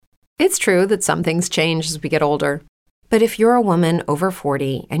It's true that some things change as we get older. But if you're a woman over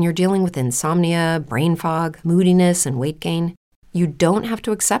 40 and you're dealing with insomnia, brain fog, moodiness, and weight gain, you don't have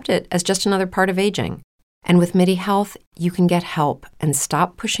to accept it as just another part of aging. And with MIDI Health, you can get help and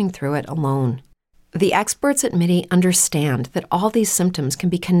stop pushing through it alone. The experts at MIDI understand that all these symptoms can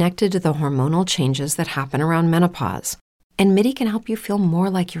be connected to the hormonal changes that happen around menopause, and MIDI can help you feel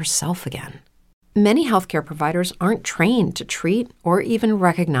more like yourself again. Many healthcare providers aren't trained to treat or even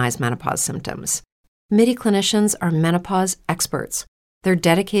recognize menopause symptoms. MIDI clinicians are menopause experts. They're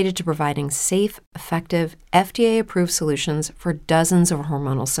dedicated to providing safe, effective, FDA-approved solutions for dozens of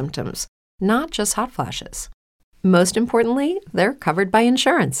hormonal symptoms, not just hot flashes. Most importantly, they're covered by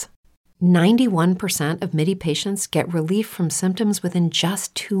insurance. 91% of MIDI patients get relief from symptoms within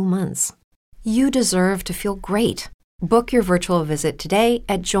just 2 months. You deserve to feel great. Book your virtual visit today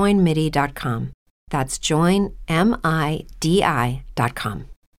at joinmidi.com. That's joinmidi.com.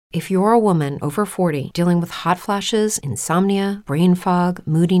 If you're a woman over 40 dealing with hot flashes, insomnia, brain fog,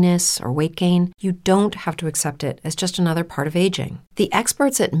 moodiness, or weight gain, you don't have to accept it as just another part of aging. The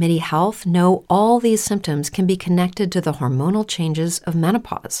experts at MIDI Health know all these symptoms can be connected to the hormonal changes of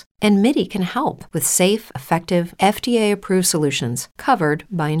menopause, and MIDI can help with safe, effective, FDA-approved solutions covered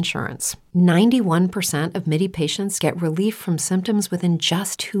by insurance. 91% of MIDI patients get relief from symptoms within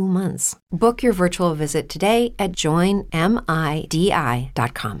just 2 months. Book your virtual visit today at joinmidi.com.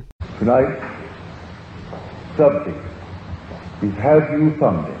 Tonight's subject is Have You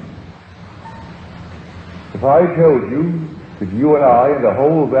Found Him? If I told you that you and I and the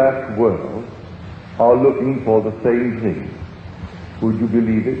whole vast world are looking for the same thing, would you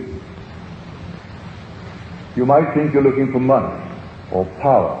believe it? You might think you're looking for money, or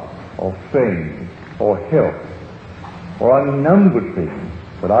power, or fame, or health, or unnumbered things,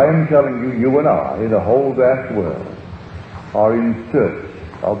 but I am telling you, you and I and the whole vast world are in search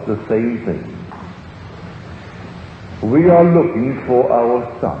of the same thing. We are looking for our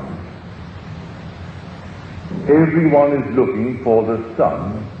son. Everyone is looking for the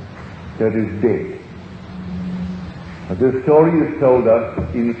son that is dead. Now, this story is told us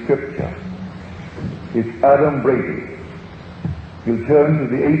in Scripture. It's Adam Brady. You'll turn to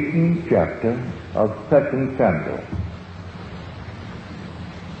the 18th chapter of 2 Samuel.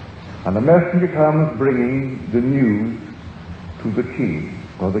 And the messenger comes bringing the news to the king,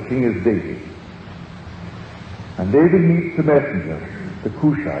 for the king is David. And David meets the messenger, the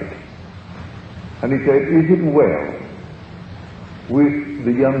Cushite, and he said, "Is it well with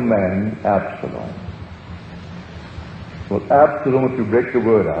the young man Absalom?" Well, Absalom, if you break the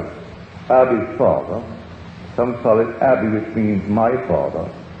word up, Abby's father, some call it Abby, which means my father,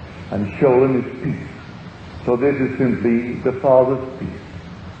 and Sholem is peace. So this is simply the father's peace.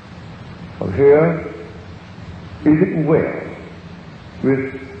 Well, here, is it well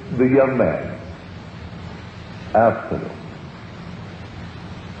with the young man, Absalom?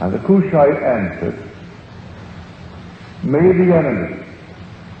 And the Cushite answered, "May the enemies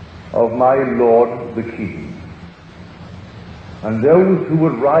of my lord the king, and those who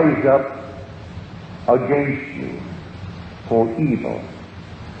would rise up against you for evil,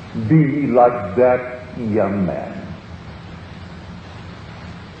 be like that young man."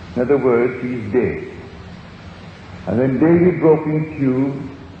 In other words, he's dead. And then David broke into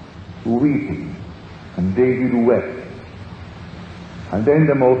weeping, and David wept. And then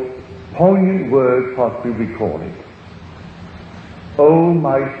the most poignant word possibly recorded, "Oh,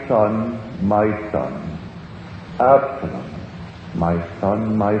 my son, Absalom, my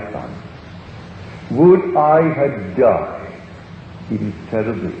son, would I had died instead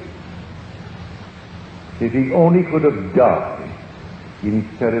of this." If he only could have died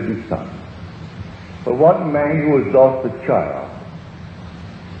instead of his son. But what man who has lost a child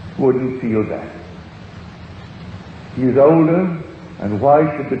wouldn't feel that? He is older, and why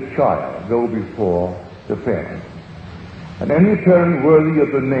should the child go before the parent? And any parent worthy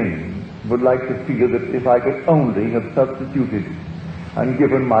of the name would like to feel that if I could only have substituted and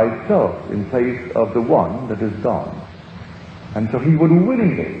given myself in place of the one that is gone. And so he would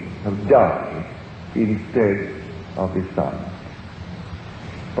willingly have died instead of his son.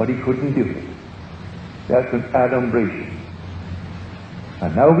 But he couldn't do it. That's an adumbration.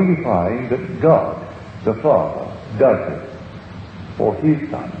 And now we find that God, the Father, does it for his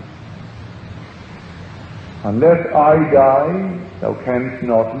son. "Unless I die, thou canst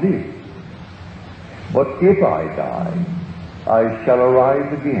not live. But if I die, I shall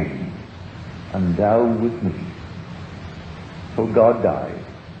arise again, and thou with me." So God died.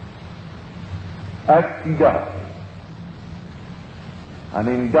 Actually died. And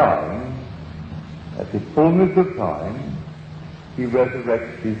in dying, at the fullness of time, he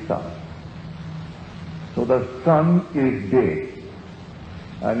resurrects his Son. So the Son is dead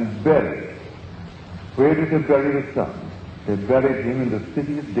and buried. Where did they bury the Son? They buried him in the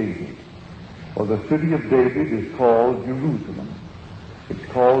city of David. For the city of David is called Jerusalem. It's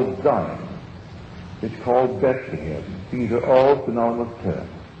called Zion. It's called Bethlehem. These are all synonymous terms.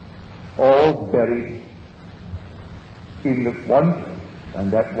 All buried in the one place.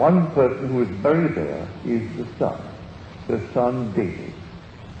 And that one person who is buried there is the son David.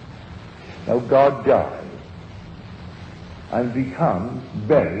 Now God dies and becomes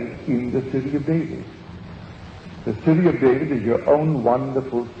buried in the city of David. The city of David is your own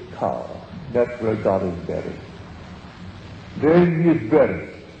wonderful tower. That's where God is buried. There he is buried,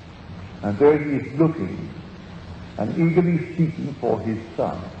 and there he is looking and eagerly seeking for his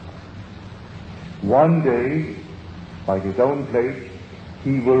Son. One day, by his own place,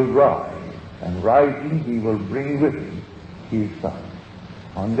 he will rise, and rising he will bring with him his Son.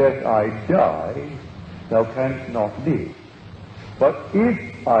 Unless I die, thou canst not live. But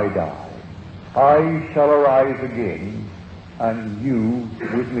if I die, I shall arise again, and you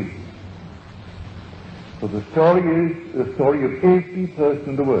with me. So the story is the story of every person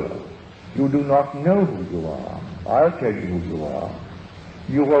in the world. You do not know who you are. I'll tell you who you are.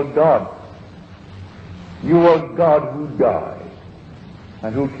 You are God. You are God who died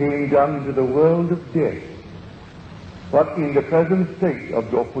and who came down into the world of death. But in the present state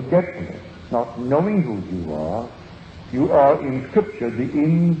of your forgetfulness, not knowing who you are in Scripture the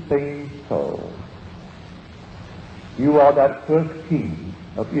insane soul. You are that first king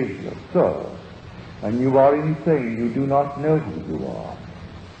of Israel, Saul, and you are insane. You do not know who you are.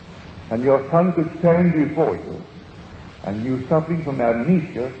 And your Son could stand before you, and you, suffering from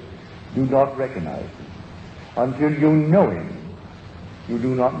amnesia, do not recognize him. Until you know him, you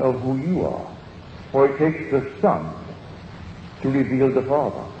do not know who you are. For it takes the Son to reveal the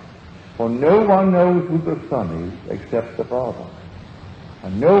Father. For no one knows who the Son is except the Father.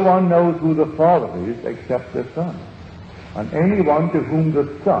 And no one knows who the Father is except the Son. And anyone to whom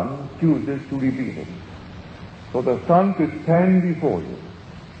the Son chooses to reveal him. So the Son could stand before you.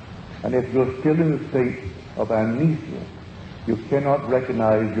 And if you're still in the state of amnesia, you cannot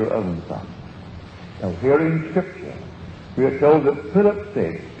recognize your own Son. Now here in Scripture, we are told that Philip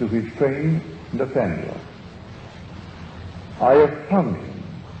said to his friend Nathanael, I have found him,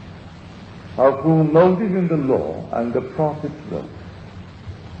 of whom Moses in the law and the prophets wrote,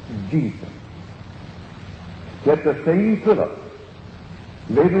 Jesus. Yet the same Philip,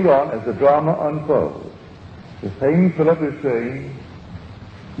 later on as the drama unfolds, the same Philip is saying,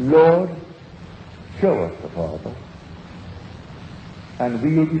 Lord, show us the Father, and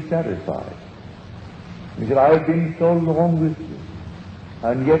we will be satisfied. He said, I have been so long with you,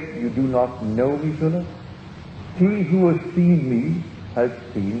 and yet you do not know me, Philip? He who has seen me has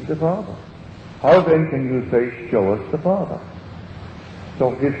seen the Father. How then can you say, show us the Father?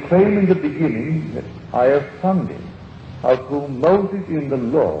 So his claim in the beginning that I have found him, of whom Moses in the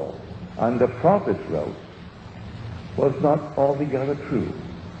law and the prophets wrote, was not altogether true.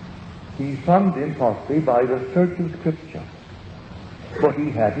 He found him possibly by the search of Scripture, but he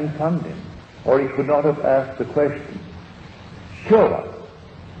hadn't found him, or he could not have asked the question, show us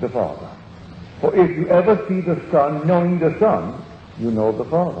the Father. For if you ever see the Son, knowing the Son, you know the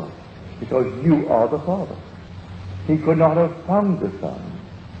Father, because you are the Father. He could not have found the Son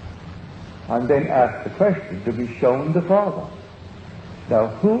and then asked the question to be shown the Father. Now,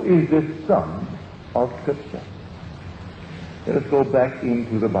 who is this Son of Scripture? Let us go back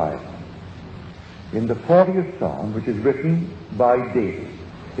into the Bible. In the 40th Psalm, which is written by David,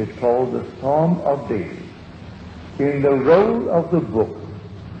 it's called the Psalm of David. In the roll of the book,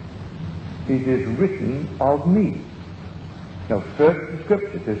 it is written of me. Now, search the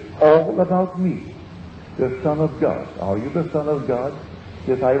Scriptures. It's all about me, the Son of God. Are you the Son of God?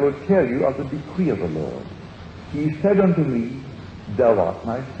 Yes, I will tell you of the decree of the Lord. He said unto me, Thou art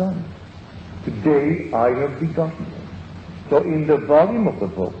my Son. Today I have begotten thee. So in the volume of the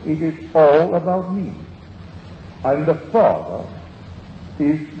book, it is all about me. And the Father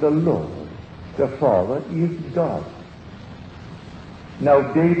is the Lord. The Father is God. Now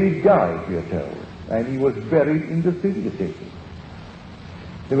David died, we are told, and he was buried in the city of David.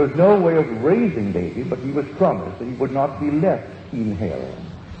 There was no way of raising David, but he was promised that he would not be left in hell.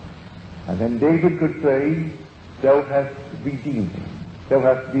 And then David could say, Thou hast redeemed me. Thou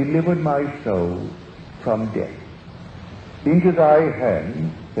hast delivered my soul from death. Into thy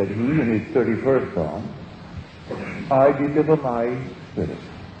hand, said he in his 31st Psalm, I deliver my spirit.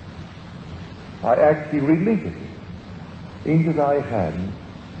 I actually relinquish it. Into thy hand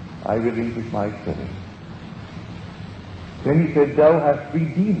I relinquish my spirit. Then he said, thou hast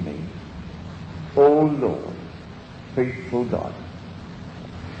redeemed me, O Lord, faithful God.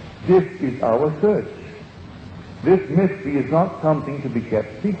 This is our search. This mystery is not something to be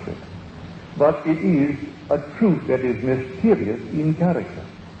kept secret, but it is a truth that is mysterious in character.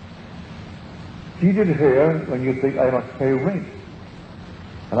 Seated here, when you think, I must pay rent,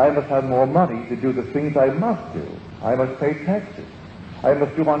 and I must have more money to do the things I must do. I must pay taxes. I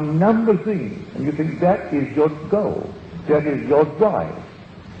must do a number of things. And you think that is your goal. That is your drive.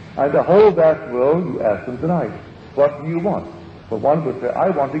 And the whole vast world, you ask them tonight, what do you want? Well, one would say, I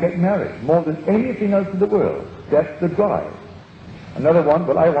want to get married more than anything else in the world. That's the drive. Another one,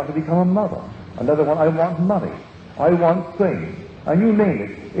 well, I want to become a mother. Another one, I want money. I want fame. And you name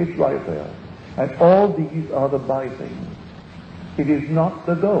it, it's right there. And all these are the by things. It is not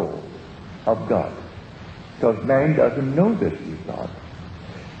the goal of God. Because man doesn't know this is God.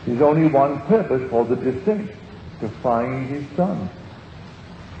 There's only one purpose for the descent, to find his son.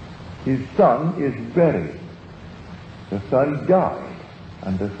 His son is buried. The son died,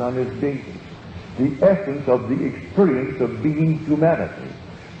 and the son is David. The essence of the experience of being humanity.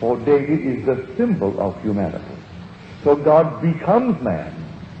 For David is the symbol of humanity. So God becomes man,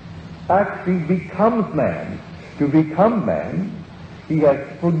 actually becomes man. To become man, he has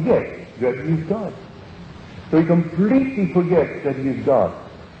to forget that he is God. So he completely forgets that he is God.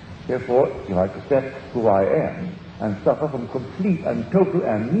 Therefore, if I accept who I am and suffer from complete and total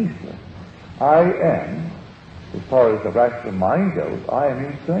amnesia, I am, as far as the rational mind goes, I am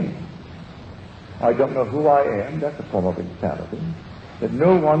insane. I don't know who I am. That's a form of insanity. That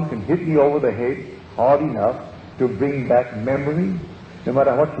no one can hit me over the head hard enough to bring back memory. No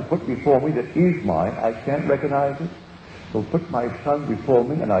matter what you put before me that is mine, I can't recognize it. So put my son before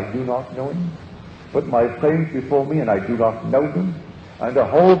me and I do not know him. Put my claims before me and I do not know them. And the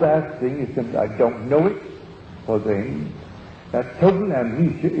whole vast thing is simply I don't know it. For then, that total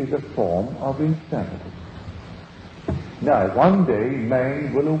amnesia is a form of insanity. Now, one day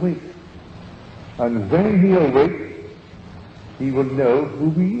man will awake. And when he awakes, he will know who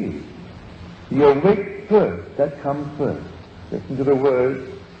he is. He awakes first. That comes first. Listen to the words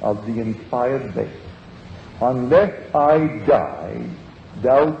of the inspired Beck. Unless I die,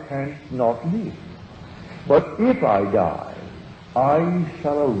 thou canst not live. But if I die, I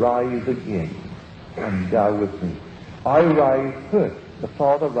shall arise again, and thou with me. I rise first. The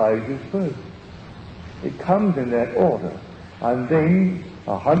Father rises first. It comes in that order. And then,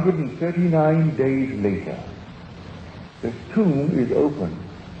 139 days later, the tomb is opened,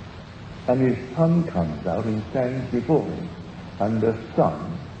 and his son comes out and stands before him. And the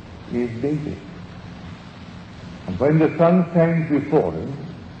son is David. And when the son stands before him,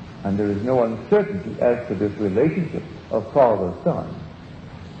 and there is no uncertainty as to this relationship of father-son,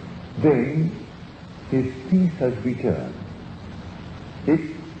 then his peace has returned.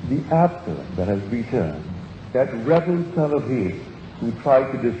 It's the Absalom that has returned, that rebel son of his who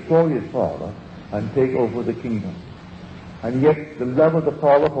tried to destroy his father and take over the kingdom. And yet the love of the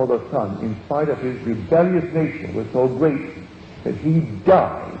father for the son, in spite of his rebellious nature, was so great that he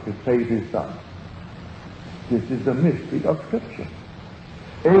died to save his son. This is the mystery of Scripture.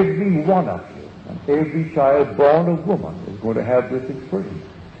 Every one of you and every child born of woman is going to have this experience.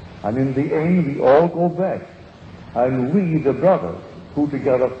 And in the end, we all go back. And we, the brothers, who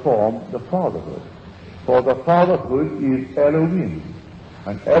together form the fatherhood. For the fatherhood is Elohim.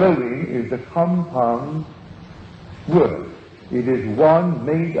 And Elohim is a compound word. It is one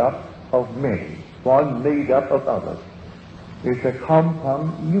made up of many, one made up of others. It's a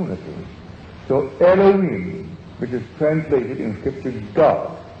compound unity. So Elohim, which is translated in Scripture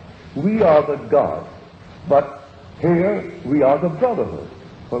God, we are the God, but here we are the brotherhood,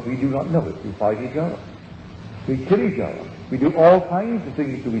 but we do not know it. We fight each other. We kill each other. We do all kinds of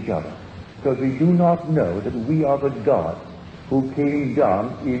things to each other, because we do not know that we are the God who came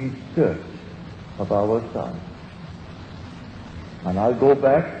down in search of our Son. And I'll go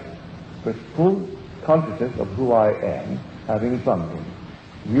back with full consciousness of who I am, having something.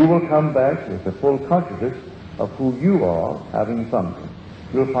 You will come back with the full consciousness of who you are, having something.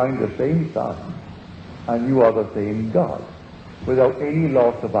 You'll find the same Son, and you are the same God, without any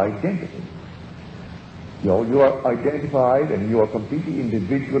loss of identity. You are identified and you are completely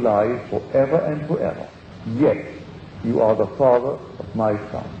individualized forever and forever. Yet, you are the Father of my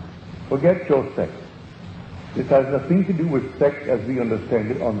Son. Forget your sex. This has nothing to do with sex as we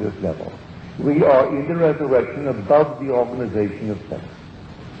understand it on this level. We are in the resurrection above the organization of sex.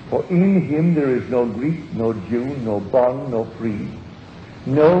 For in him there is no Greek, no Jew, no bond, no free,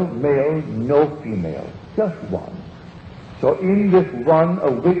 no male, no female, just one. So in this one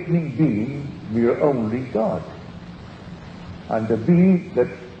awakening being, we are only God. And the being that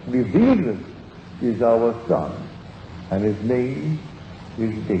reveals it is our Son, and his name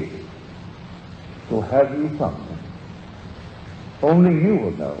is David. So have you found him? Only you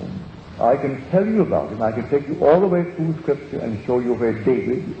will know. I can tell you about him. I can take you all the way through Scripture and show you where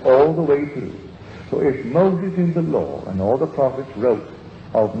David is all the way through. So if Moses in the law and all the prophets wrote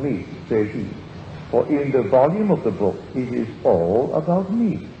of me, says he, for in the volume of the book it is all about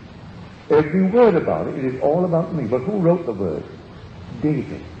me. Every word about it, it is all about me. But who wrote the word?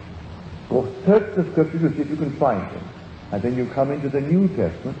 David. Go search the Scripture to see if you can find him. And then you come into the New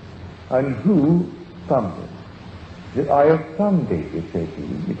Testament, and who thumbed it? That I have found David, says he,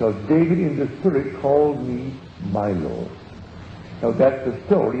 because David in the Spirit called me my Lord. Now that's the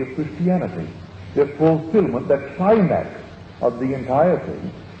story of Christianity. The fulfillment, the climax of the entire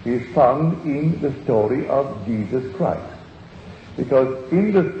thing is found in the story of Jesus Christ. Because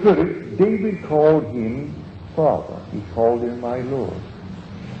in the Spirit, David called him Father. He called him my Lord.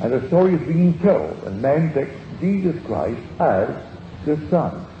 And the story is being told, and man takes Jesus Christ as the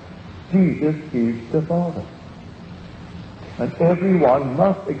Son. Jesus is the Father. And everyone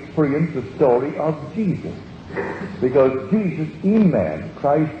must experience the story of Jesus. Because Jesus in man,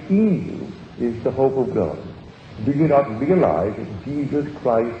 Christ in you, is the hope of God. Do you not realize that Jesus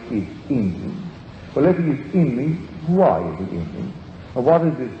Christ is in you? Well, if he is in me, why is he in me? And what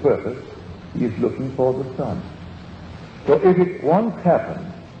is his purpose? He is looking for the Son. So if it once happens,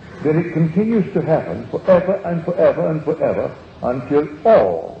 then it continues to happen forever and forever and forever until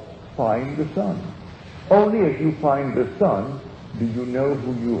all find the Son. Only if you find the Son do you know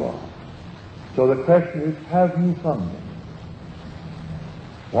who you are. So the question is, have you found him?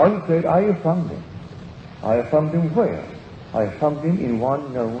 One said, I have found him. I have found him where? I have found him in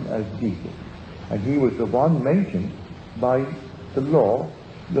one known as Jesus. And he was the one mentioned by the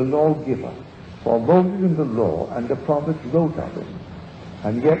lawgiver. For Moses in the law and the prophets wrote of him.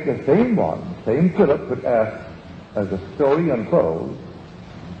 And yet the same one, same Philip, could ask, as the story unfolds,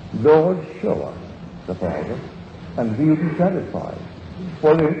 Lord, show us the Father, and we'll be satisfied.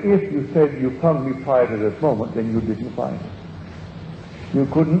 Well, then, if you said you found me prior to this moment, then you didn't find it. You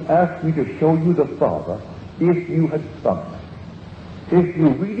couldn't ask me to show you the Father if you had found me. If you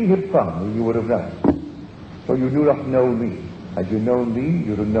really had found me, you would have done it. So you do not know me. Had you known me,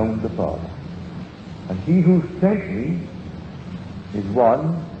 you would have known the Father. And he who sent me is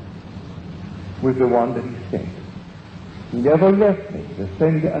one with the one that he sent. He never left me. The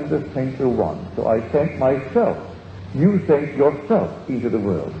sender and the sent are one. So I sent myself. You sent yourself into the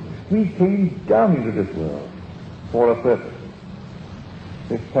world. We came down into this world for a purpose.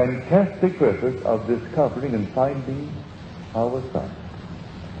 This fantastic purpose of discovering and finding our Son.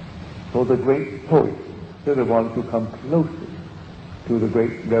 So the great poets are the ones who come closest to the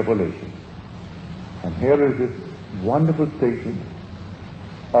great revelation. And here is this wonderful statement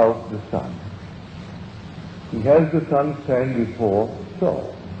of the Son. He has the Son stand before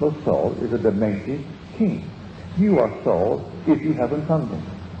Saul. So Saul is a demented king. You are Saul if you haven't found him,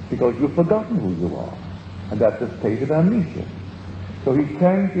 because you've forgotten who you are. And that's a state of amnesia. So he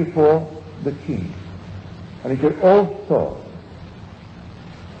stands before the king. And he said, O Saul,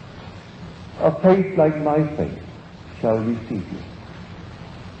 a face like my face shall receive you.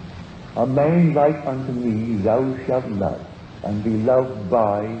 A man like unto me thou shalt love, and be loved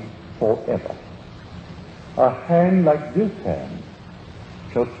by forever. A hand like this hand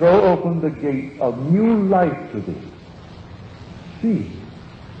shall throw open the gate of new life to thee. See,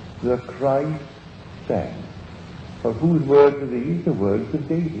 the Christ stands. For whose words are these? The words of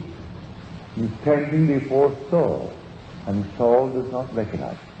David. He's standing before Saul, and Saul does not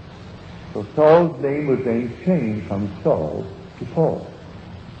recognize him. So Saul's name was then changed from Saul to Paul.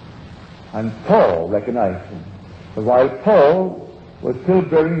 And Paul recognized him. But while Paul was still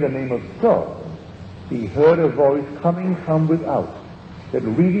bearing the name of Saul, he heard a voice coming from without that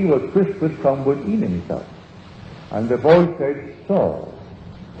really was whispered from within himself. And the voice said, Saul,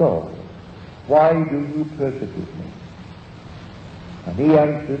 Saul, why do you persecute me? And he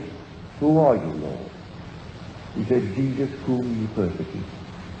answered, who are you, Lord? He said, Jesus whom you persecute.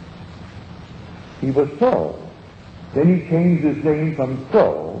 He was Saul. Then he changed his name from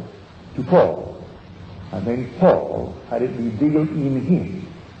Saul to Paul. And then Paul had it revealed in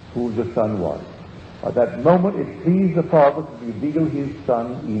him who the Son was. At that moment it pleased the Father to reveal his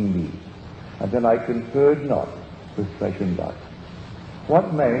Son in me. And then I conferred not with flesh and blood.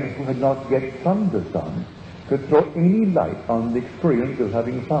 What man who had not yet found the Son could throw any light on the experience of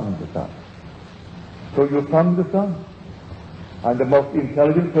having found the Son? So you found the Son. And the most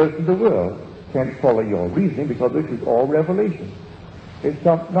intelligent person in the world can't follow your reasoning, because this is all revelation. It's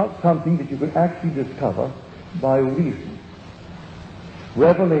not something that you can actually discover by reason.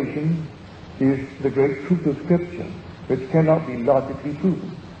 Revelation is the great truth of Scripture, which cannot be logically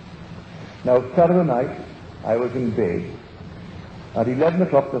proven. Now, Saturday night, I was in bed. At 11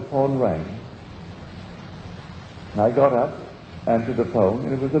 o'clock, the phone rang. And I got up, answered the phone,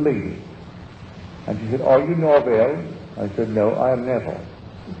 and it was a lady. And she said, "Are you Norvell?" I said, "No, I am Neville."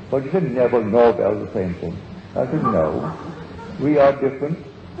 Well, she said, "Neville, Norvell, the same thing." I said, "No, we are different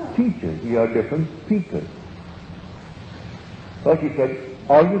teachers. We are different speakers." Well, she said,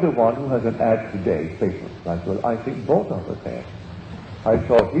 "Are you the one who has an ad today, paper?" I said, "Well, I think both of us have." I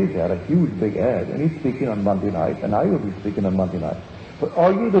saw his ad, a huge big ad, and he's speaking on Monday night, and I will be speaking on Monday night. But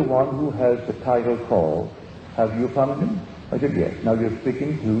are you the one who has the title called, "Have You Found Him?" I said, "Yes." "Now you're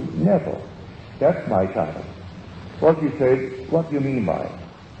speaking to Neville." "That's my title." Well, she said, "What do you mean by it?"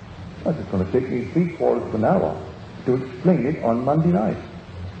 I said, "It's going to take me 3/4 of an hour to explain it on Monday night."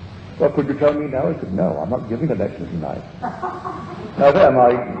 "Well, could you tell me now?" I said, "No, I'm not giving a lecture tonight." "Now, am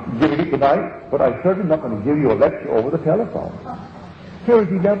I giving it tonight? But I'm certainly not going to give you a lecture over the telephone." Here is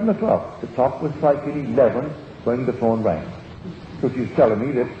 11 o'clock. The clock was striking 11 when the phone rang. So she's telling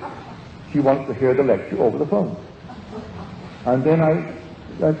me that she wants to hear the lecture over the phone. And then I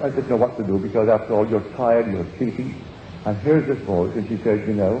didn't know what to do, because after all, you're tired, you're sleepy. And here's this voice, and she says,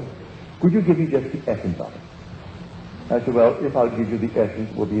 "Could you give me just the essence of it?" I said, "Well, if I'll give you the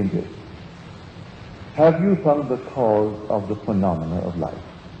essence, it will be in this. Have you found the cause of the phenomena of life?"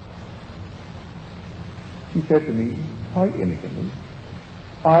 She said to me, quite innocently,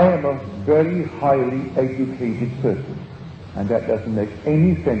 "I am a very highly educated person, and that doesn't make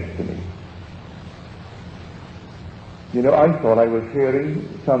any sense to me." I thought I was hearing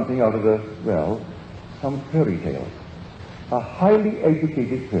something out of some fairy tale. A highly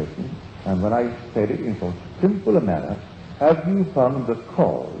educated person, and when I said it in so simple a manner, "Have you found the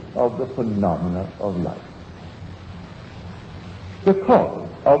cause of the phenomena of life?" The cause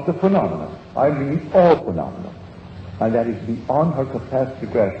of the phenomena, I mean all phenomena, and that is beyond her capacity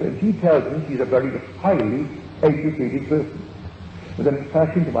to grasp. And she tells me she's a very highly educated person. But then it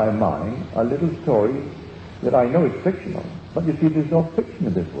flashed into my mind a little story that I know is fictional, but you see, there's no fiction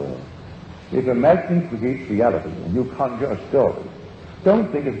in this world. If imagining creates reality, and you conjure a story,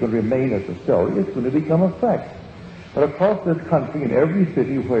 don't think it's going to remain as a story. It's going to become a fact. But across this country, in every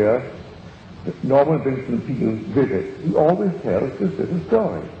city where Norman Vincent Peale visits, he always tells this little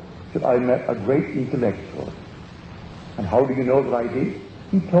story. He said, "I met a great intellectual." And how do you know that I did?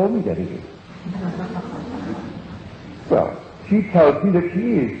 He told me that he did. Well, she tells me that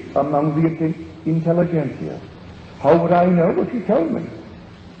she is among the intelligentsia. How would I know? Well, she told me.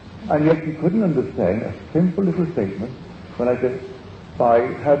 And yet she couldn't understand a simple little statement when I said, by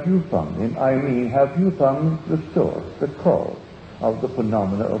 "have you found him," I mean, have you found the source, the cause of the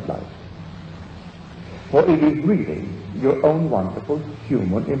phenomena of life? For it is really your own wonderful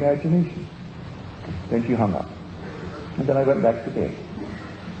human imagination. Then she hung up. And then I went back to bed.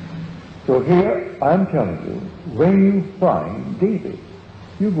 So here I'm telling you, when you find David,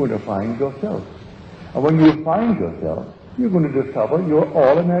 you're going to find yourself. And when you find yourself, you're going to discover you're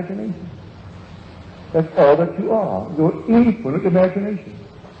all imagination. That's all that you are, your infinite imagination.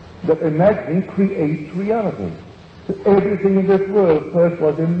 That imagining creates reality. So everything in this world first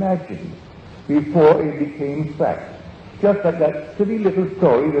was imagined before it became fact. Just like that silly little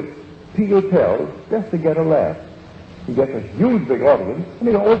story that Peale tells just to get a laugh. He gets a huge big audience, and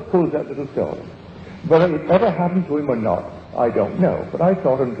he always pulls that little story. Whether it ever happened to him or not, I don't know. But I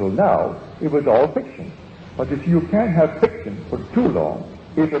thought until now it was all fiction. But you see, you can't have fiction for too long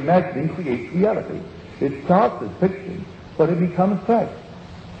if imagining creates reality. It starts as fiction, but it becomes fact.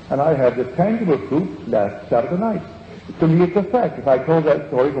 And I have the tangible proof last Saturday night. To me, it's a fact. If I told that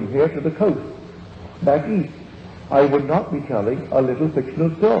story from here to the coast, back east, I would not be telling a little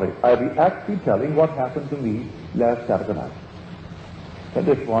fictional story. I'd be actually telling what happened to me last Saturday night. And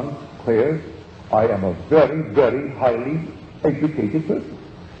this one clears, I am a very, very highly educated person.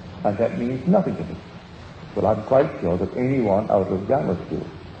 And that means nothing to me. But I'm quite sure that anyone out of grammar school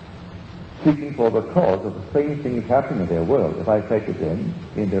seeking for the cause of the same things happening in their world, if I say to them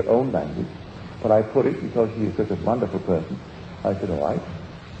in their own language, but I put it because she is such a wonderful person, I said, all right,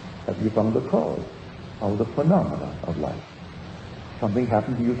 have you found the cause of the phenomena of life? Something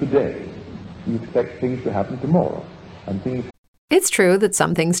happened to you today. You expect things to happen tomorrow. And things... It's true that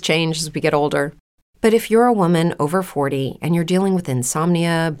some things change as we get older. But if you're a woman over 40 and you're dealing with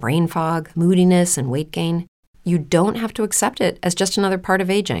insomnia, brain fog, moodiness, and weight gain, you don't have to accept it as just another part of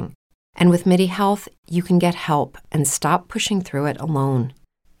aging. And with MIDI Health, you can get help and stop pushing through it alone.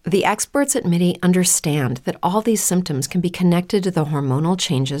 The experts at MIDI understand that all these symptoms can be connected to the hormonal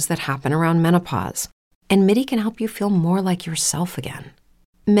changes that happen around menopause. And MIDI can help you feel more like yourself again.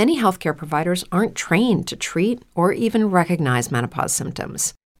 Many healthcare providers aren't trained to treat or even recognize menopause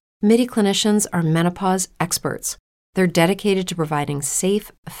symptoms. MIDI clinicians are menopause experts. They're dedicated to providing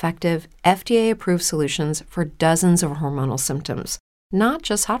safe, effective, FDA-approved solutions for dozens of hormonal symptoms, not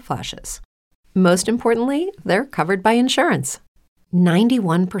just hot flashes. Most importantly, they're covered by insurance.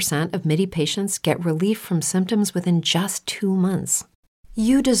 91% of MIDI patients get relief from symptoms within just 2 months.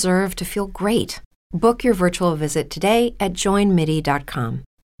 You deserve to feel great. Book your virtual visit today at joinmidi.com.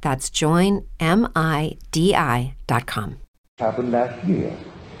 That's joinmidi.com. Happened last year.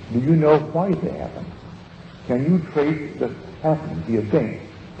 Do you know why they happened? Can you trace the happening, the event,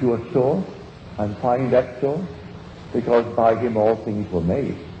 to a source and find that source? Because by him all things were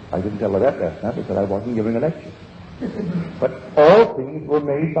made. I didn't tell her that last night because I wasn't giving a lecture. But all things were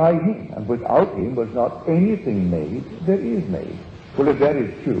made by him, and without him was not anything made that is made. Well, if that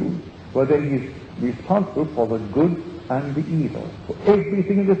is true, well then he's responsible for the good and the evil, for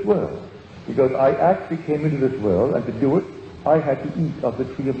everything in this world. Because I actually came into this world, and to do it, I had to eat of the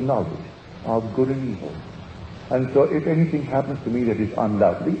tree of knowledge, of good and evil. And so if anything happens to me that is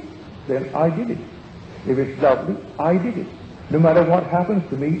unlovely, then I did it. If it's lovely, I did it. No matter what happens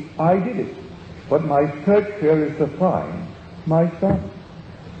to me, I did it. But my search here is to find my son.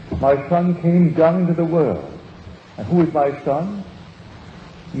 My son came down into the world. And who is my son?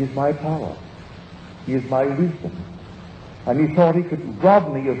 He is my power. He is my wisdom. And he thought he could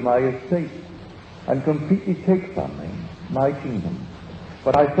rob me of my estate and completely take from me my kingdom.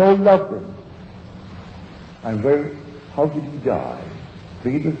 But I so loved him. And how did he die?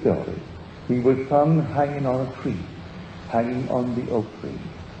 Read the story. He was found hanging on a tree, hanging on the oak tree.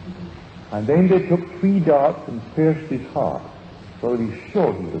 And then they took 3 darts and pierced his heart, so that he's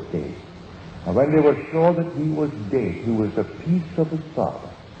sure he was dead. And when they were sure that he was dead, he was the peace of his father.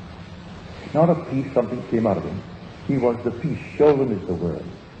 Not a peace, something came out of him. He was the peace. Shalom is the word.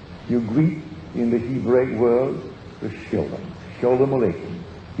 You greet in the Hebraic world the shalom. Shalom aleichem.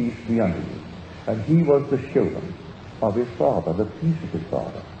 Peace be unto you. And he was the shalom of his father, the peace of his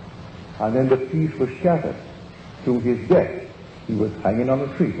father. And then the peace was shattered through his death. He was hanging on a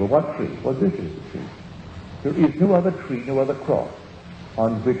tree. Well, what tree? Well, this is the tree. There is no other tree, no other cross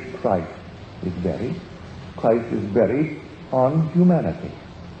on which Christ is buried. Christ is buried on humanity.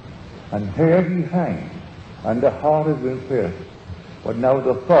 And here he hangs, and the heart has been pierced. But now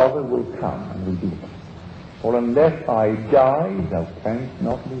the Father will come and redeem us. For unless I die, thou canst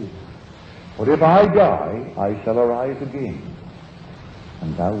not live. But if I die, I shall arise again,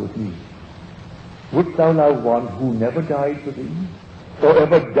 and thou with me. Wouldst thou love one who never died for thee, or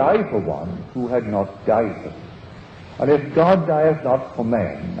ever die for one who had not died for thee? And if God dieth not for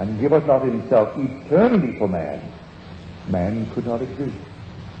man, and giveth not himself eternally for man, man could not exist.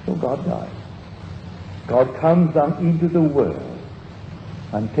 So God died. God comes down into the world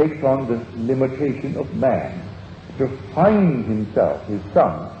and takes on the limitation of man to find himself, his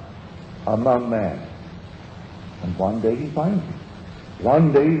son, among man. And one day he finds him.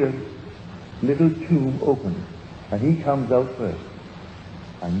 One day the little tomb opens, and he comes out first.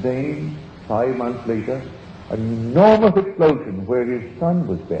 And then, 5 months later, an enormous explosion where his son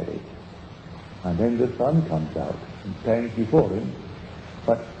was buried. And then the son comes out and stands before him.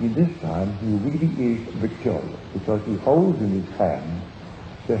 But in this time, he really is victorious, because he holds in his hand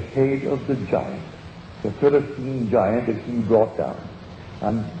the head of the giant, the Philistine giant that he brought down.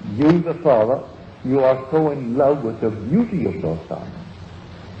 And you, the father, you are so in love with the beauty of your son.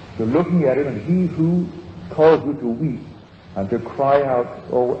 You're looking at him, and he who caused you to weep and to cry out,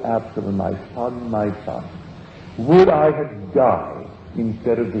 "Oh, Absalom, my son, would I had died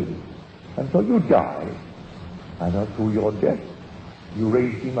instead of thee." And so you died, and through your death, you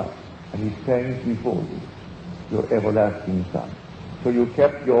raised him up, and he stands before you, your everlasting son. So you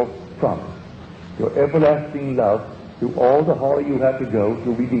kept your promise, your everlasting love, through all the horror you had to go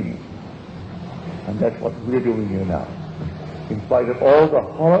to redeem him. And that's what we're doing here now. In spite of all the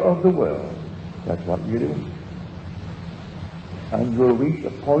horror of the world, that's what we're doing. And you'll reach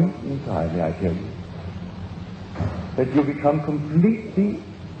a point in time, may I tell you, that you become completely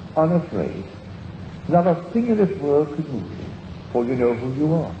unafraid. Not a thing in this world could move you, for you know who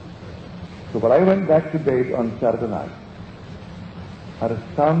you are. So when I went back to bed on Saturday night, had a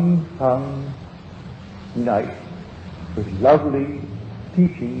sun-hung night with lovely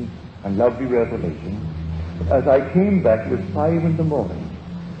teaching and lovely revelation. As I came back, it was 5 in the morning.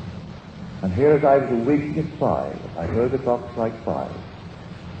 And here as I was awaking at 5, I heard the clock strike 5.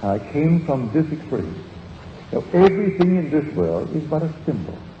 And I came from this experience. Now, everything in this world is but a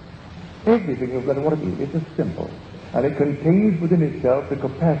symbol. Everything, no matter what it is, a symbol. And it contains within itself the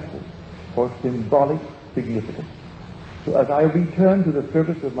capacity for symbolic significance. So as I returned to the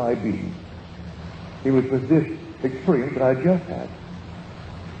surface of my being, it was with this experience that I just had.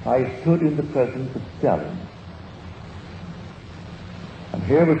 I stood in the presence of Stalin. And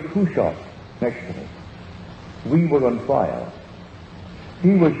here was Khrushchev next to me. We were on fire.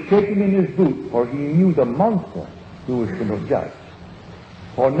 He was shaking in his boots, for he knew the monster who was going to judge.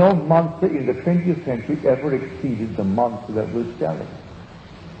 For no monster in the 20th century ever exceeded the monster that was Stalin.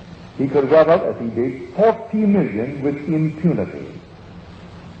 He could rob out, as he did, 40 million with impunity.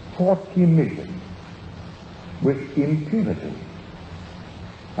 40 million with impunity.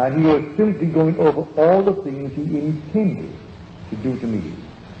 And he was simply going over all the things he intended to do to me.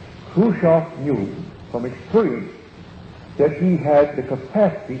 Khrushchev knew from experience that he had the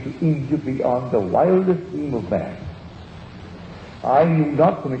capacity to injure beyond the wildest dream of man. I knew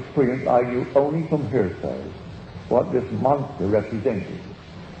not from experience, I knew only from hearsay what this monster represented.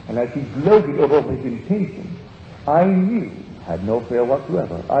 And as he gloated over his intention, I knew, had no fear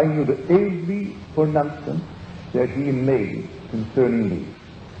whatsoever, I knew that every pronouncement that he made concerning me,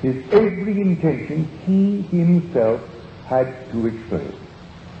 his every intention, he himself had to experience.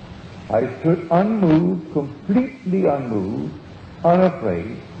 I stood unmoved, completely unmoved,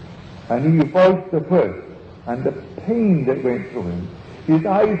 unafraid, and he voiced the first, and the pain that went through him, his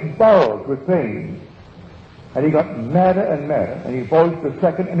eyes bulged with pain, and he got madder and madder, and he voiced the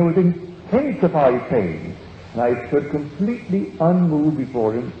second, and it was intensified pain. And I stood completely unmoved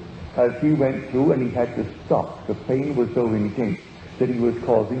before him as he went through, and he had to stop. The pain was so intense that he was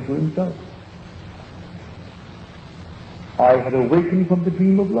causing to himself. I had awakened from the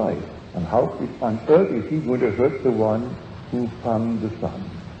dream of life. And how on earth is he going to hurt the one who found the Son?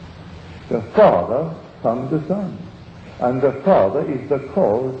 The Father found the Son. And the Father is the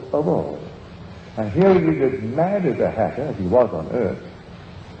cause of all. And here he is as mad as a hatter, as he was on earth,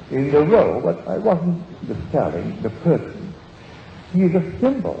 in the row, but I wasn't the Stalin, the person. He is a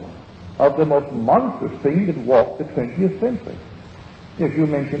symbol of the most monstrous thing that walked the 20th century. If you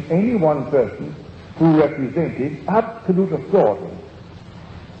mention any one person who represented absolute authority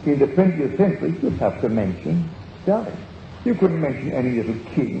in the 20th century, you'd have to mention Stalin. You couldn't mention any little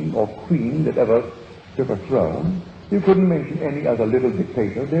king or queen that ever took a throne. You couldn't mention any other little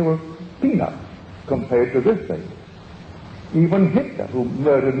dictator. They were peanuts compared to this thing. Even Hitler, who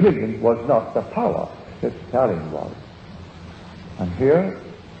murdered millions, was not the power that Stalin was. And here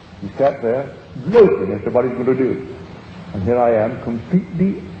he sat there gloating as to what he's going to do. And here I am,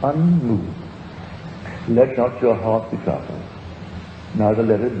 completely unmoved. Let not your heart be troubled, neither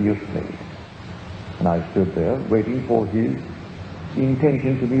let it be afraid. And I stood there waiting for his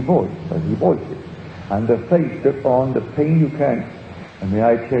intention to be voiced, as he voiced it. And the face took on the pain you can't. And may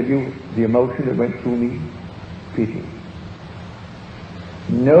I tell you the emotion that went through me? Pity.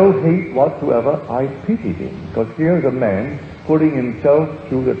 No hate whatsoever, I pitied him. Because here's a man putting himself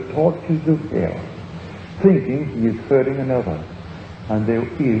through the tortures of hell, thinking he is hurting another. And there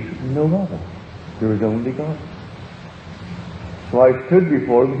is no other. There is only God. So I stood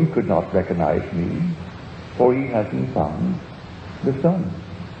before him. He could not recognize me, for he hasn't found the Son.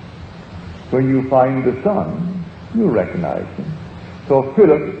 When you find the Son, you recognize him. So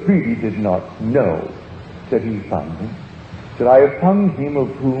Philip really did not know that he found him. That I have found him of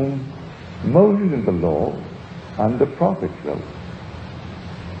whom Moses in the law and the prophets wrote.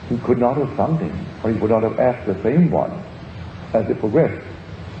 He could not have found him, or he would not have asked the same one as it progressed.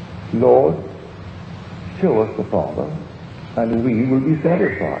 Lord, show us the Father, and we will be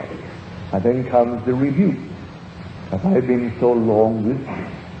satisfied. And then comes the rebuke. Have I been so long with you,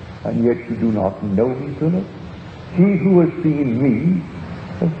 and yet you do not know me, Philip? He who has seen me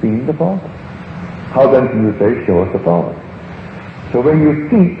has seen the Father. How then can you say, show us the Father? So when you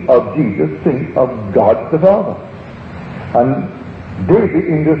think of Jesus, think of God the Father. And David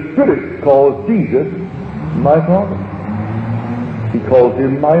in the Spirit calls Jesus my Father. He calls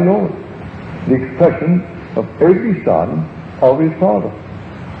him my Lord. The expression of every son of his Father,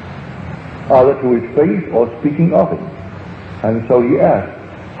 either to his face or speaking of him. And so he asks,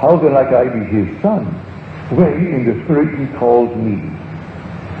 how then like I be his son, when in the Spirit he calls me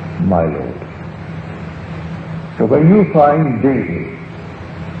my Lord? So when you find David,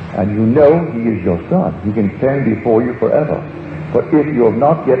 and you know he is your son, he can stand before you forever. But if you have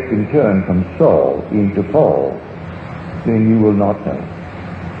not yet been turned from Saul into Paul, then you will not know.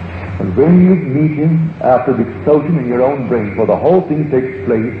 But when you meet him after the explosion in your own brain, for the whole thing takes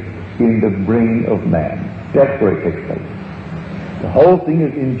place in the brain of man. That's where it takes place. The whole thing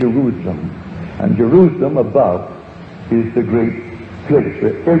is in Jerusalem. And Jerusalem above is the great place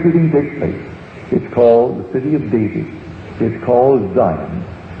where everything takes place. It's called the city of David. It's called Zion.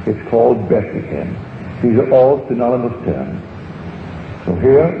 It's called Bethlehem. These are all synonymous terms. So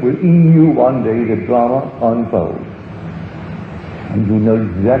here, within you one day the drama unfolds. And you know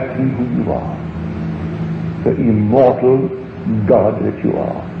exactly who you are. The immortal God that you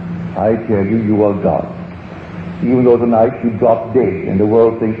are. I tell you, you are God. Even though tonight you drop dead and the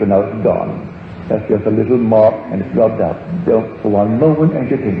world thinks that now it's gone. That's just a little mark and it's rubbed out. Don't for one moment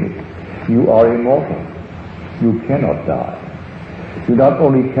entertain it. You are immortal. You cannot die. You not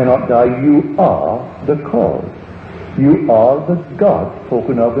only cannot die, you are the cause. You are the God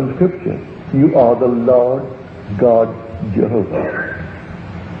spoken of in Scripture. You are the Lord God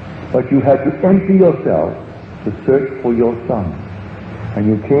Jehovah. But you had to empty yourself to search for your Son. And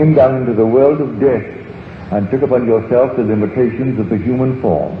you came down into the world of death and took upon yourself the limitations of the human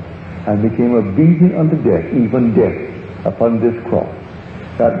form and became obedient unto death, even death, upon this cross.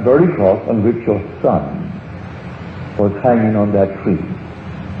 That very cross on which your Son was hanging on that tree.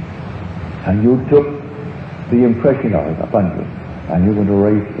 And you took the impression of it upon you. And you're going to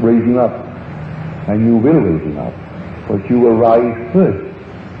raise him up. And you will raise him up. But you will rise first.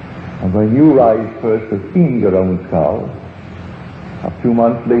 And when you rise first within your own skull, a few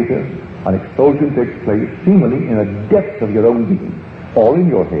months later, an explosion takes place, seemingly in the depths of your own being, all in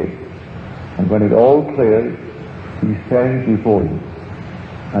your head. And when it all clears, he stands before you.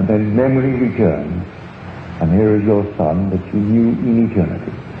 And then memory returns. And here is your Son that you knew in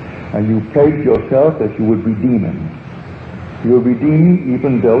eternity. And you pledged yourself that you would redeem him. You will redeem me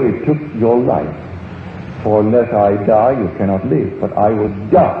even though it took your life. For unless I die, you cannot live. But I will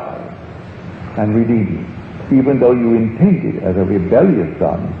die and redeem you, even though you intended as a rebellious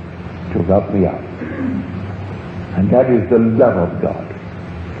son to rub me out. And that is the love of God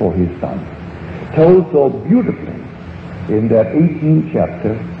for his Son, told so beautifully in that 18th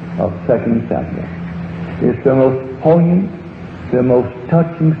chapter of 2 Samuel. It's the most poignant, the most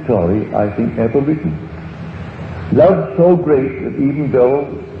touching story I think ever written. Love so great that even though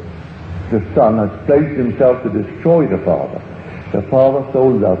the Son has pledged himself to destroy the Father so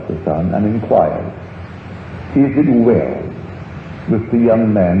loved the Son and inquired, is it well with the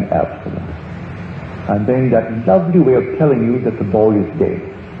young man Absalom? And then that lovely way of telling you that the boy is dead.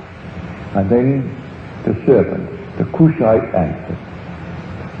 And then the servant, the Cushite, answered,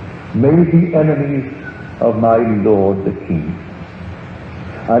 may the enemies of my Lord the King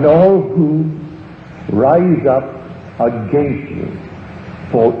and all who rise up against you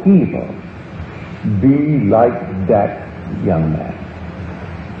for evil be like that young man.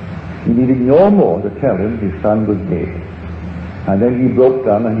 He needed no more to tell him his son was dead. And then he broke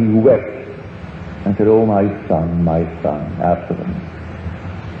down and he wept and said, oh, my son, Absalom,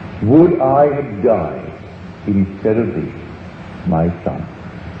 would I have died instead of thee, my son.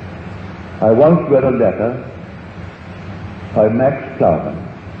 I once read a letter by Max Plowman,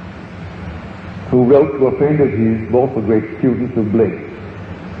 who wrote to a friend of his, both were great students of Blake,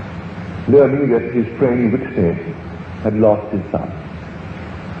 learning that his friend Wickstead had lost his son.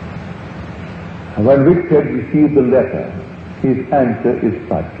 And when Wickstead received the letter, his answer is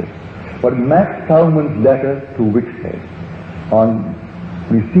priceless. But Max Plowman's letter to Wickstead on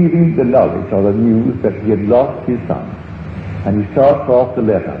receiving the knowledge or the news that he had lost his son, and he starts off the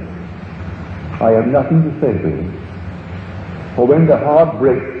letter, I have nothing to say to him, for when the heart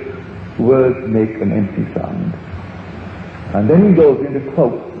breaks, words make an empty sound. And then he goes in to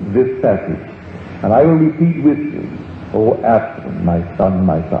quote this passage, and I will repeat with you, O Absalom, my son,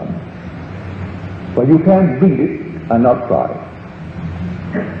 my son. But you can't read it and not cry.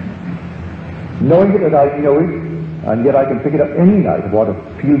 Knowing it as I know it, and yet I can pick it up any night if I want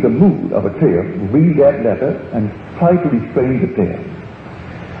to feel the mood of a tear, read that letter and try to restrain the tear.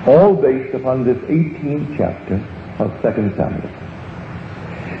 All based upon this 18th chapter of 2 Samuel.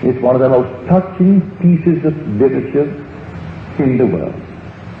 It's one of the most touching pieces of literature in the world.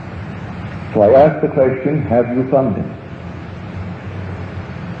 So I ask the question, have you found him?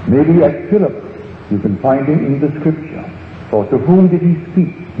 Maybe at Philip you can find him in the Scripture. For to whom did he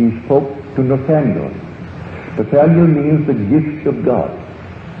speak? He spoke to Nathanael. Nathanael means the gift of God.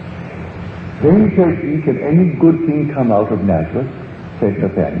 Then said he, can any good thing come out of Nazareth? Said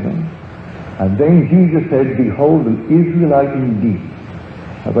Nathanael. And then Jesus said, behold, an Israelite indeed.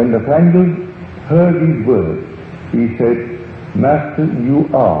 And when Nathanael heard these words, he said, Master, you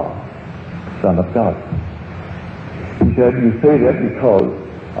are Son of God. He said, you say that because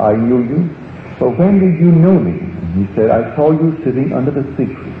I knew you. But when did you know me? And he said, I saw you sitting under the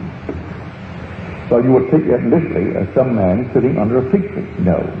fig tree. So you would take that literally as some man sitting under a fig tree.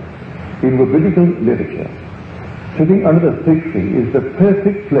 No. In rabbinical literature, sitting under the fig tree is the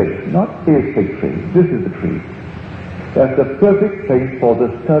perfect place, not a fig tree, this is the tree. That's the perfect place for the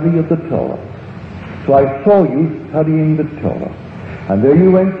study of the Torah. So I saw you studying the Torah. And there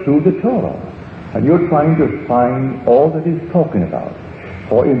you went through the Torah. And you're trying to find all that it's talking about.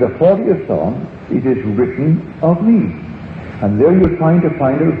 For in the 40th Psalm, it is written of me. And there you're trying to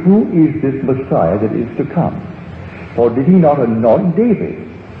find out who is this Messiah that is to come. For did he not anoint David?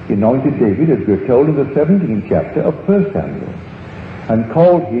 He anointed David, as we're told in the 17th chapter of 1 Samuel, and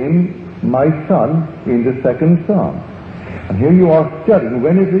called him my son in the 2nd Psalm. And here you are studying,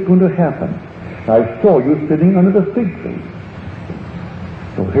 when is it going to happen? I saw you sitting under the fig tree.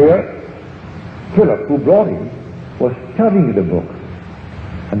 So here, Philip, who brought him, was studying the book.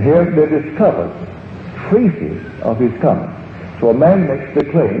 And here they discovered traces of his coming. So a man makes the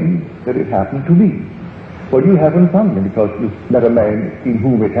claim that it happened to me. Well, you haven't found him because you met a man in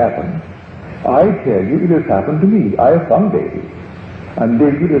whom it happened. I tell you, it has happened to me. I have found David. And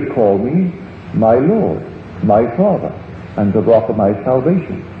David has called me my Lord, my Father, and the rock of my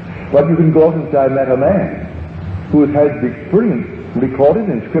salvation. But you can go out and say, I met a man who has had the experience recorded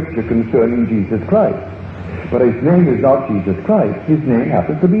in Scripture concerning Jesus Christ. But his name is not Jesus Christ. His name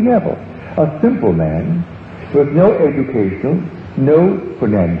happens to be Neville, a simple man with no educational, no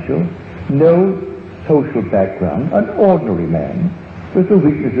financial, no social background, an ordinary man with the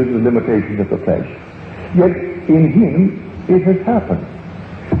weaknesses and limitations of the flesh. Yet in him it has happened.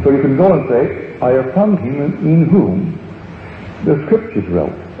 So you can go and say, I have found him in whom the Scriptures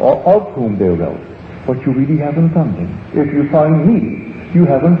wrote, or of whom they wrote. But you really haven't found him. If you find me, you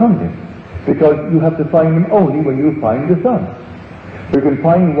haven't found him. Because you have to find him only when you find the Son. You can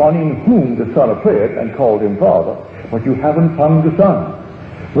find one in whom the Son appeared and called him Father, but you haven't found the Son.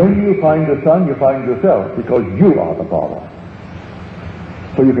 When you find the Son, you find yourself, because you are the Father.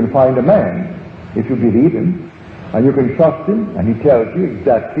 So you can find a man, if you believe him, and you can trust him, and he tells you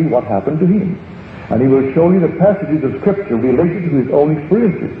exactly what happened to him. And he will show you the passages of Scripture related to his own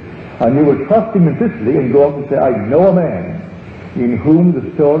experiences. And you will trust him implicitly and go out and say, I know a man in whom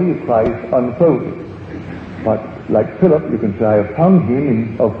the story of Christ unfolded. But like Philip, you can say, I have found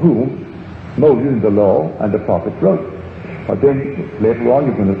him of whom Moses in the law and the prophets wrote. But then later on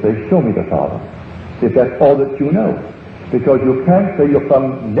you're going to say, show me the Father, if that's all that you know. Because you can't say you're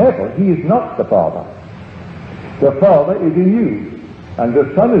from Neville. He is not the Father. The Father is in you, and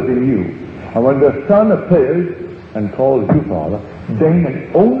the Son is in you. And when the Son appears and calls you Father, then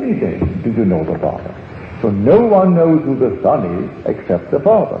and only then do you know the Father. So no one knows who the Son is except the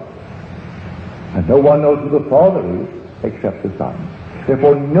Father. And no one knows who the Father is except the Son.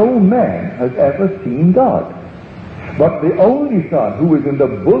 Therefore no man has ever seen God. But the only Son who is in the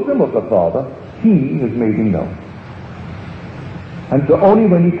bosom of the Father, he has made him known. And so only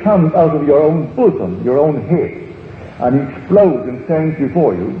when he comes out of your own bosom, your own head, and he explodes and stands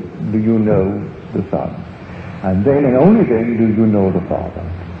before you, do you know the Son. And then and only then do you know the Father.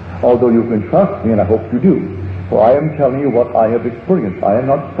 Although you can trust me, and I hope you do, for I am telling you what I have experienced. I am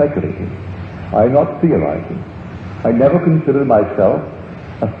not speculating. I am not theorizing. I never considered myself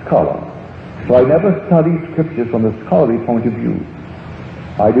a scholar. So I never studied Scriptures from a scholarly point of view.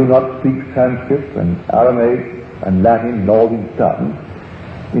 I do not speak Sanskrit and Aramaic and Latin and all these tongues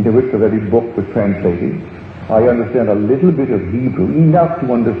into which the very book was translated. I understand a little bit of Hebrew, enough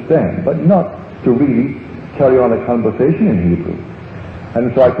to understand, but not to really carry on a conversation in Hebrew.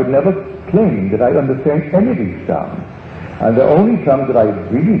 And so I could never claim that I understand any of these tongues. And the only tongue that I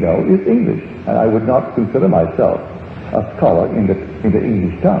really know is English. And I would not consider myself a scholar in the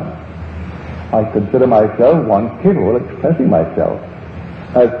English tongue. I consider myself one capable of expressing myself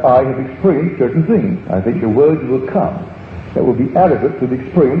as I have experienced certain things. I think the words will come that will be adequate to the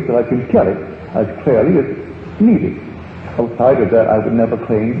experience that I can tell it as clearly as needed. Outside of that, I would never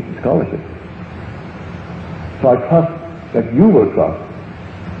claim scholarship. So I trust that you will trust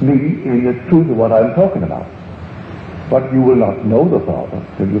me in the truth of what I'm talking about. But you will not know the Father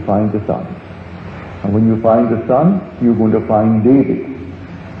till you find the Son. And when you find the Son, you're going to find David.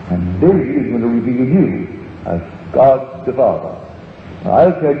 And David is going to reveal you as God the Father. Now,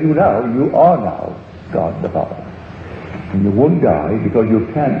 I'll tell you now, you are now God the Father. And you won't die because you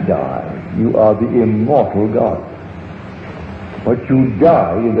can't die. You are the immortal God. But you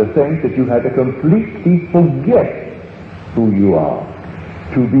die in the sense that you had to completely forget who you are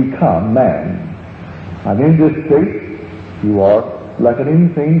to become man. And in this state, you are like an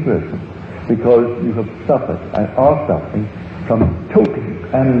insane person because you have suffered and are suffering from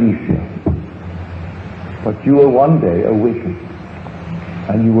total amnesia. But you will one day awaken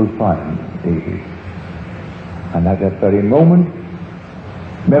and you will find David. And at that very moment,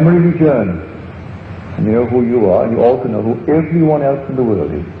 memory returns. And you know who you are, and you also know who everyone else in the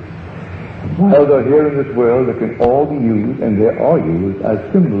world is. And while they're here in this world, they can all be used, and they are used as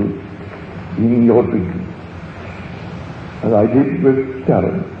symbols in your dreams. As I did with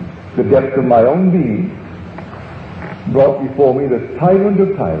Sharon, the depths of my own being brought before me the tyrant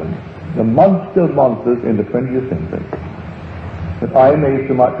of tyrants, the monster of monsters in the 20th century, that I may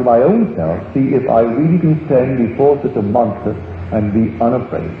to my own self see if I really can stand before such a monster and be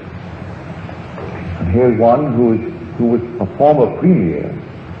unafraid. And here's one who was a former premier,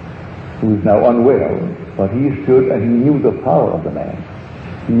 who is now unwell, but he stood and he knew the power of the man.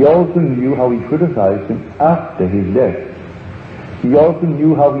 He also knew how he criticized him after his death. He also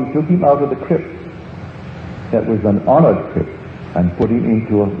knew how he took him out of the crypt that was an honored crypt and put him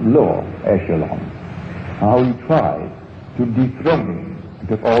into a lower echelon. How he tried to dethrone him and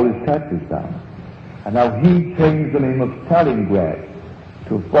took all his taxes down. And how he changed the name of Stalingrad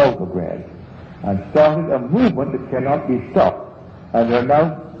to Volgograd and started a movement that cannot be stopped. And they're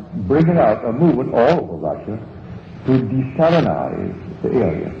now bringing out a movement all over Russia to desalinize the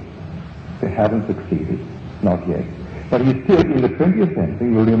area. They haven't succeeded, not yet. But he still, in the 20th century,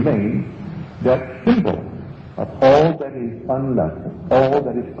 will remain that symbol of all that is unlovely, all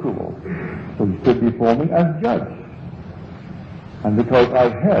that is cruel. So he stood before me as judge. And because I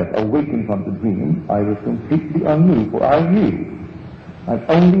had awakened from the dream, I was completely unmoved, for I knew, and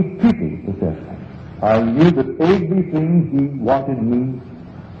only pity possessed me. I knew that everything he wanted me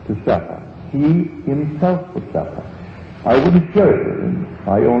to suffer, he himself would suffer. I wouldn't share it with him.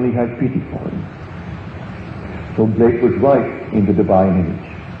 I only had pity for him. So Blake was right in the divine image.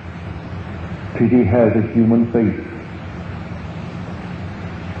 Pity has a human face.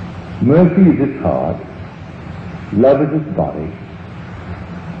 Mercy is its heart, love is its body,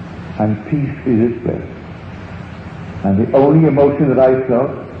 and peace is its breath. And the only emotion that I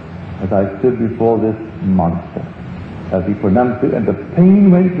felt as I stood before this monster, as he pronounced it, and the pain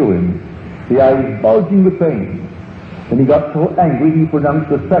went through him, the eyes bulging with pain. Then he got so angry he pronounced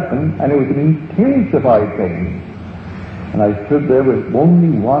the second, and it was an intensified pain. And I stood there with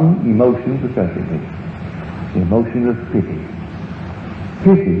only one emotion possessing me, the emotion of pity.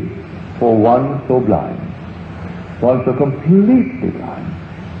 Pity for one so blind, one so completely blind.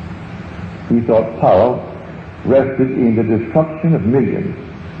 He thought power rested in the destruction of millions,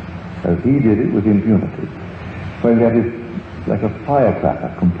 as he did it with impunity, when that is like a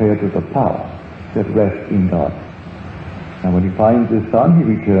firecracker compared to the power that rests in God. And when he finds his son, he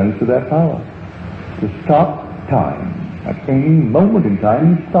returns to that power. To stop time, at any moment in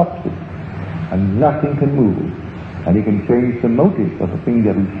time, he stops it. And nothing can move. And he can change the motive of the thing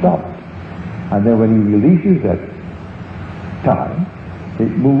that he stopped. And then when he releases that time,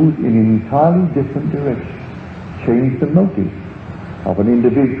 it moves in an entirely different direction. Change the motive of an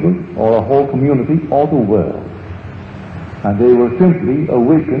individual or a whole community or the world. And they will simply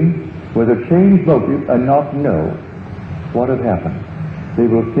awaken with a changed motive and not know what had happened. They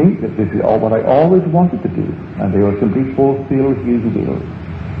will think that this is all what I always wanted to do, and they will simply fulfill his will.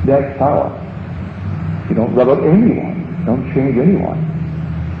 That's power. You don't rub out anyone, don't change anyone.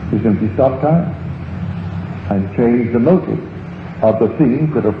 You simply stop time and change the motive of the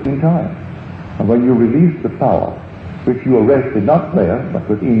things that are in time. And when you release the power, which you arrested not there, but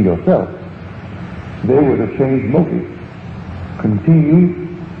within yourself, they were to change motive, continue,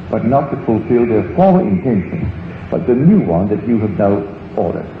 but not to fulfill their former intention, but the new one that you have now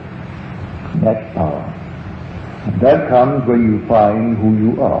ordered. That's power. And that comes when you find who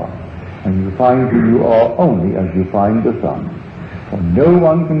you are. And you find who you are only as you find the sun. For no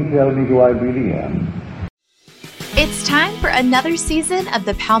one can tell me who I really am. It's time for another season of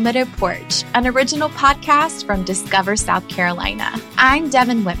The Palmetto Porch, an original podcast from Discover South Carolina. I'm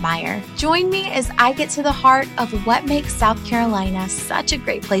Devin Whitmire. Join me as I get to the heart of what makes South Carolina such a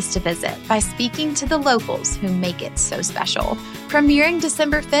great place to visit by speaking to the locals who make it so special. Premiering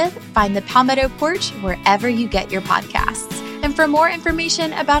December 5th, find The Palmetto Porch wherever you get your podcasts. And for more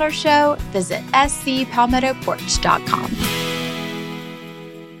information about our show, visit scpalmettoporch.com.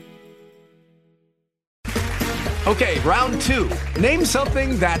 Okay, round two. Name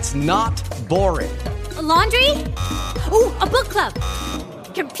something that's not boring. A laundry? Ooh, a book club.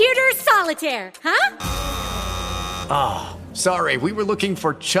 Computer solitaire, huh? Ah, oh, sorry, we were looking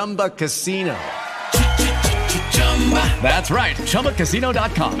for Chumba Casino. That's right,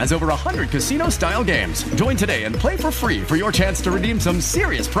 ChumbaCasino.com has over 100 casino-style games. Join today and play for free for your chance to redeem some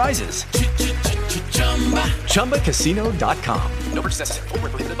serious prizes. ChumbaCasino.com. No purchase necessary. Void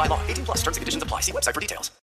where prohibited by law. 18+ terms and conditions apply. See website for details.